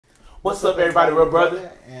What's up, everybody? Real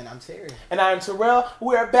brother. And I'm Terry. And I'm Terrell.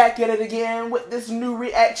 We're back at it again with this new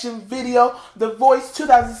reaction video. The Voice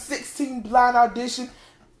 2016 blind audition.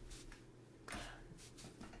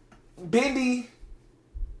 Bindi.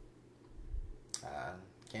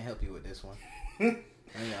 Can't help you with this one.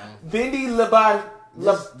 Bindi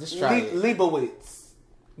Liebowitz.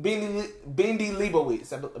 Bindi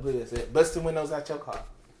Liebowitz. I believe that's it. Busting windows out your car.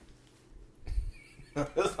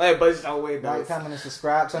 It's like bust your windows. Like, comment, and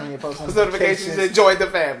subscribe. Turn on your post notifications and join the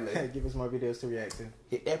family. Give us more videos to react to.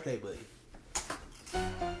 Hit that play button.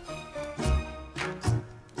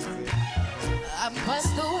 I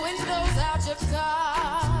bust the windows out your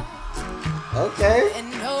car. Okay. And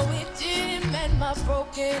no, it didn't mend my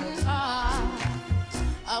broken heart.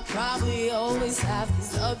 I'll probably always have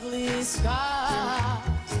these ugly scars,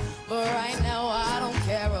 but right now I don't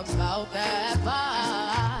care about that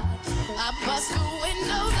part. I bust the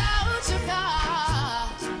windows out your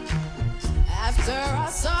car after I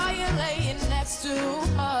saw you laying next to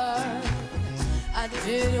her. I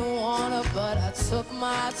didn't wanna, but I took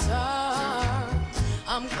my turn.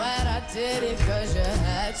 I'm glad I did it, cause you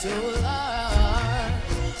had to learn.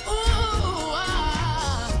 Ooh, I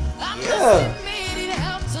must admit it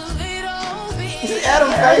helped a little bit.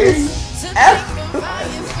 Adam face. Adam.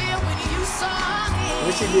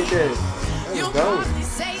 What she did there? That was gold.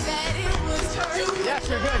 Yes,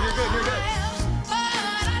 you're good, you're good, you're good.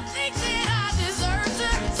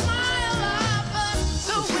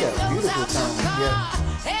 She got a beautiful tone. Yeah.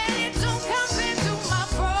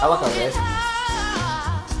 I like her best.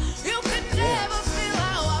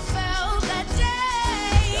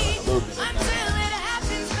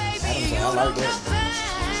 I like that.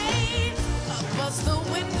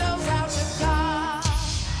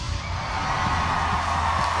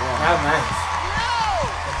 How nice.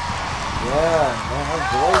 Yeah, man, her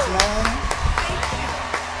voice, man.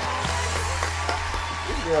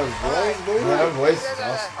 This girl's voice, dude. Yeah, her voice is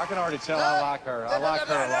awesome. I can already tell I like her. I like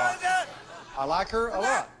her a lot. I like her a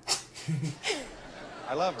lot.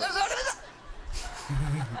 I love her.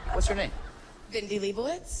 What's her name? Bindi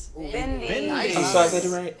Liebowitz. Bindi. I'm sorry, I said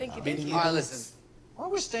it right. Thank you. Bindi All right, Liebowitz. listen. Why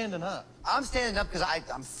are we standing up? I'm standing up because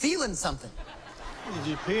I'm feeling something. Did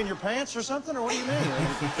you pee in your pants or something, or what do you mean?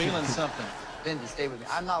 You're feeling something. Bindi, stay with me.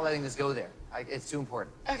 I'm not letting this go there. It's too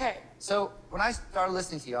important. Okay. So when I started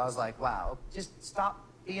listening to you, I was like, wow, just stop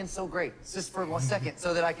being so great. It's just for 1 second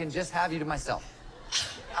so that I can just have you to myself.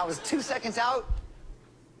 I was 2 seconds out,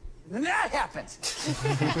 and then that happened.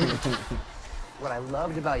 What I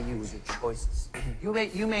loved about you was your choices.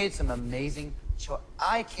 You made some amazing choices.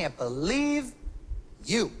 I can't believe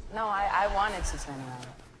you. No, I wanted to turn around.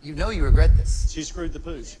 You know you regret this. She screwed the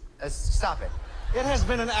pooch. Stop it. It has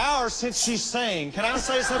been an hour since she sang. Can I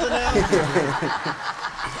say something now?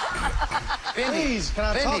 Bindi, Please, can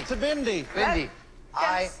I talk to Bindi? Bindi,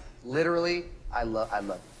 Yes. I love you. I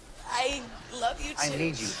love you too. I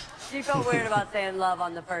need you. She felt weird about saying love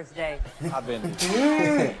on the first date. Hi,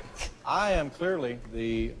 Bindi. I am clearly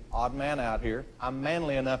the odd man out here. I'm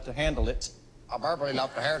manly enough to handle it. I'm verbally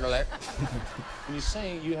enough to handle it. When you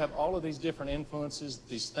sing, you have all of these different influences,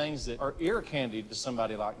 these things that are ear candy to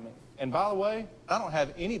somebody like me. And by the way, I don't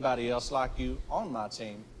have anybody else like you on my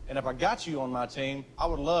team. And if I got you on my team, I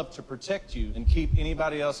would love to protect you and keep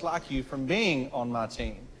anybody else like you from being on my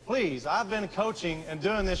team. Please, I've been coaching and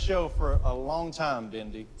doing this show for a long time,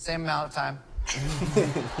 Bindi. Same amount of time.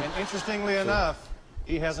 And interestingly enough,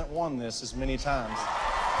 he hasn't won this as many times.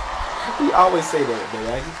 We always say that,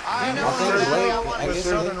 man. I know. With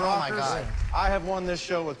Southern Oh my rockers, God. I have won this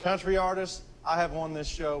show with country artists. I have won this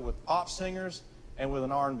show with pop singers and with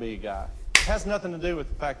an R&B guy. It has nothing to do with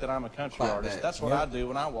the fact that I'm a country artist. that. That's what I do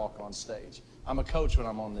when I walk on stage. I'm a coach when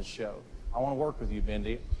I'm on this show. I want to work with you,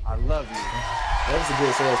 Bindi. I love you. That was a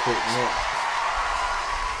good sales pitch, man.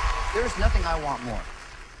 There's nothing I want more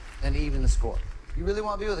than to even the score. You really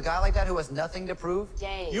want to be with a guy like that who has nothing to prove?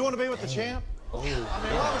 Dang. You want to be with the champ? Oh, I mean,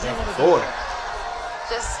 why would you want to do boy. that?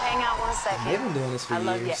 Just hang out 1 second. They've been doing this for I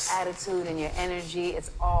love years. your attitude and your energy.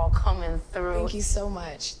 It's all coming through. Thank you so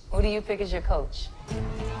much. Who do you pick as your coach?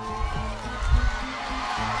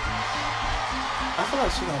 I feel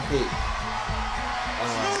like she gonna pick.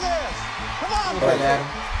 Do this! Come on, Blake. Blake. Adam.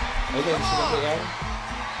 You think she gonna pick Adam?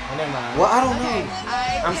 Oh, never mind. Well, I don't know.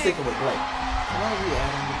 I'm sticking with Blake. I might be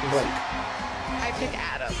Adam because Blake. I pick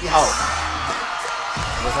Adam. Oh.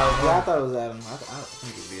 That's how Yeah, I it's thought it was Adam. I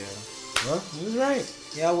think it'd be Adam. Well, he was right.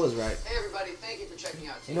 Yeah, I was right. Hey, everybody. Thank you for checking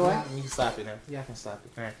out. You know what? You can stop it now. Yeah, I can stop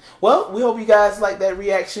it. All right. Well, we hope you guys like that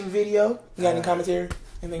reaction video. You got any commentary?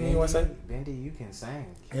 Anything you want to say? Bindi, you can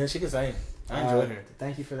sing. Yeah, she can sing. I enjoyed her.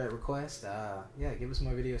 Thank you for that request. Yeah, give us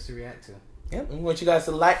more videos to react to. Yep, we want you guys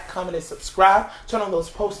to like, comment, and subscribe. Turn on those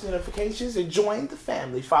post notifications and join the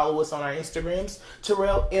family. Follow us on our Instagrams,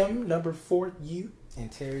 Terrell M4U.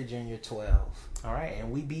 And Terry Jr. 12. All right,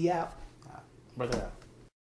 and we be out. Brother out.